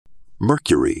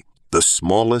Mercury, the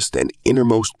smallest and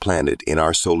innermost planet in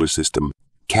our solar system,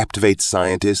 captivates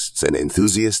scientists and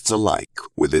enthusiasts alike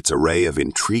with its array of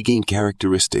intriguing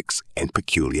characteristics and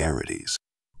peculiarities.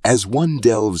 As one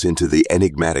delves into the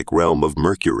enigmatic realm of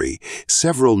Mercury,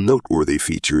 several noteworthy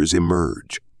features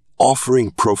emerge,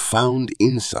 offering profound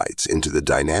insights into the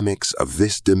dynamics of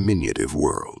this diminutive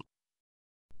world.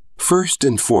 First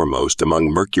and foremost among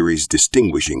Mercury's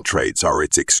distinguishing traits are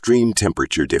its extreme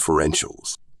temperature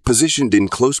differentials. Positioned in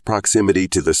close proximity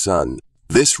to the Sun,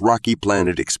 this rocky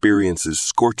planet experiences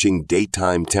scorching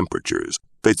daytime temperatures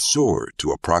that soar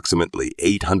to approximately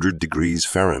 800 degrees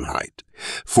Fahrenheit,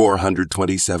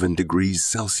 427 degrees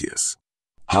Celsius.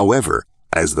 However,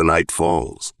 as the night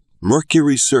falls,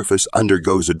 Mercury's surface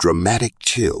undergoes a dramatic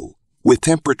chill, with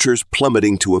temperatures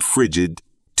plummeting to a frigid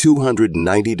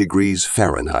 290 degrees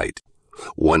Fahrenheit,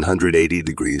 180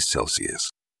 degrees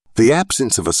Celsius. The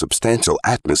absence of a substantial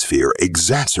atmosphere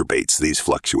exacerbates these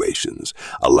fluctuations,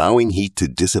 allowing heat to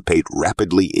dissipate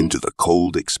rapidly into the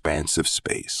cold expanse of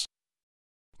space.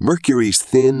 Mercury's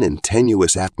thin and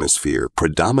tenuous atmosphere,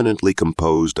 predominantly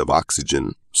composed of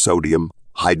oxygen, sodium,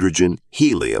 hydrogen,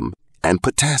 helium, and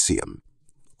potassium,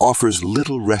 offers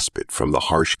little respite from the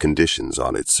harsh conditions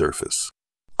on its surface.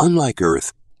 Unlike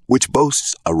Earth, which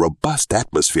boasts a robust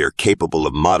atmosphere capable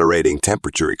of moderating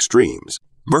temperature extremes,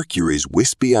 Mercury's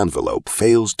wispy envelope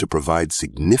fails to provide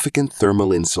significant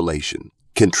thermal insulation,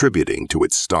 contributing to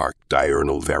its stark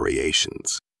diurnal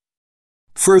variations.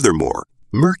 Furthermore,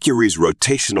 Mercury's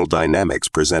rotational dynamics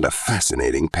present a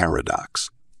fascinating paradox.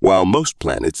 While most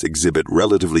planets exhibit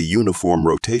relatively uniform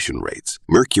rotation rates,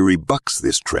 Mercury bucks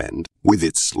this trend with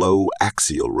its slow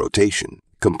axial rotation,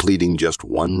 completing just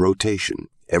one rotation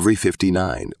every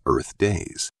 59 Earth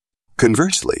days.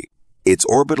 Conversely, its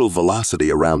orbital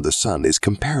velocity around the Sun is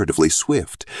comparatively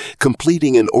swift,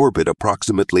 completing an orbit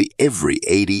approximately every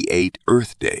 88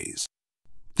 Earth days.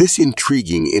 This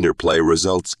intriguing interplay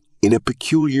results in a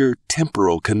peculiar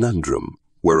temporal conundrum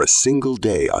where a single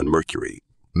day on Mercury,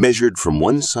 measured from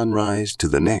one sunrise to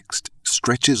the next,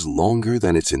 stretches longer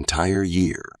than its entire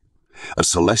year, a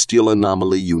celestial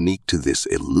anomaly unique to this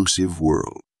elusive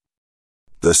world.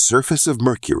 The surface of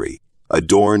Mercury,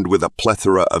 adorned with a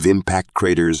plethora of impact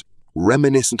craters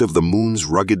reminiscent of the Moon's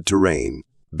rugged terrain,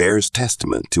 bears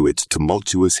testament to its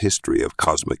tumultuous history of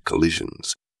cosmic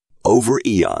collisions. Over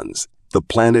eons, the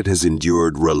planet has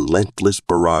endured relentless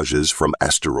barrages from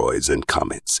asteroids and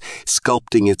comets,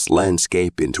 sculpting its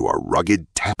landscape into a rugged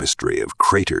tapestry of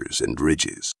craters and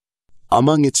ridges.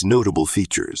 Among its notable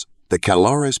features, the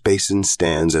Calaris Basin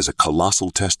stands as a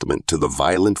colossal testament to the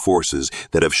violent forces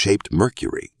that have shaped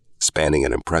Mercury, spanning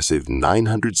an impressive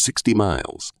 960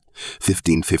 miles,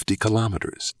 1,550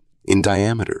 kilometers, in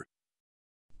diameter.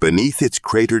 Beneath its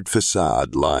cratered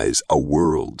facade lies a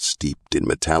world steeped in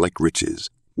metallic riches,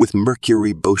 with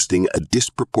Mercury boasting a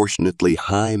disproportionately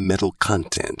high metal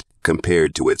content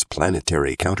compared to its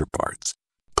planetary counterparts.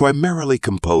 Primarily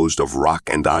composed of rock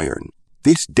and iron,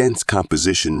 this dense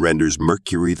composition renders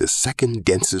Mercury the second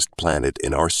densest planet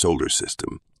in our solar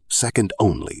system, second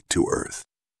only to Earth.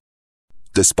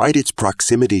 Despite its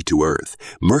proximity to Earth,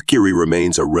 Mercury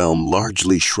remains a realm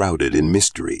largely shrouded in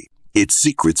mystery, its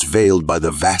secrets veiled by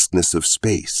the vastness of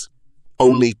space.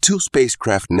 Only two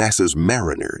spacecraft, NASA's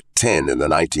Mariner 10 in the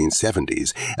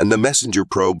 1970s and the Messenger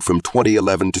probe from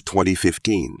 2011 to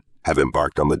 2015, have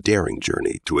embarked on the daring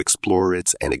journey to explore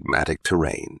its enigmatic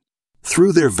terrain.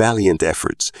 Through their valiant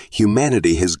efforts,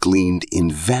 humanity has gleaned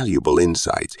invaluable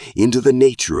insights into the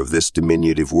nature of this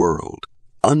diminutive world,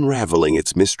 unraveling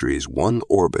its mysteries one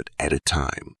orbit at a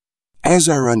time. As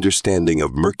our understanding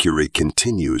of Mercury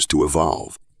continues to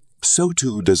evolve, so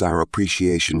too does our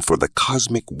appreciation for the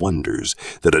cosmic wonders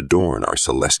that adorn our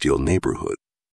celestial neighborhood.